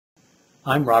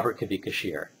I'm Robert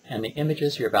Kawika, and the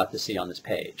images you're about to see on this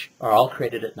page are all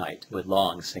created at night with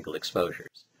long single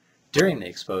exposures. During the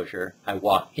exposure, I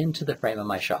walk into the frame of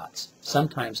my shots,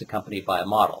 sometimes accompanied by a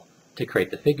model, to create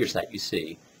the figures that you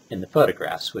see in the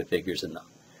photographs with figures in them.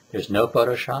 There's no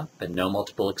Photoshop and no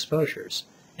multiple exposures,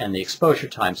 and the exposure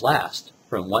times last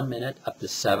from 1 minute up to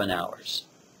 7 hours.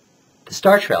 The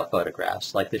star trail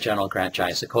photographs, like the General Grant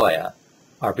giant sequoia,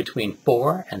 are between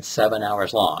 4 and 7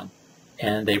 hours long,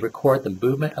 and they record the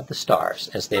movement of the stars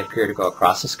as they appear to go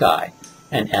across the sky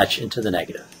and etch into the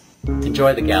negative.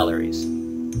 Enjoy the galleries.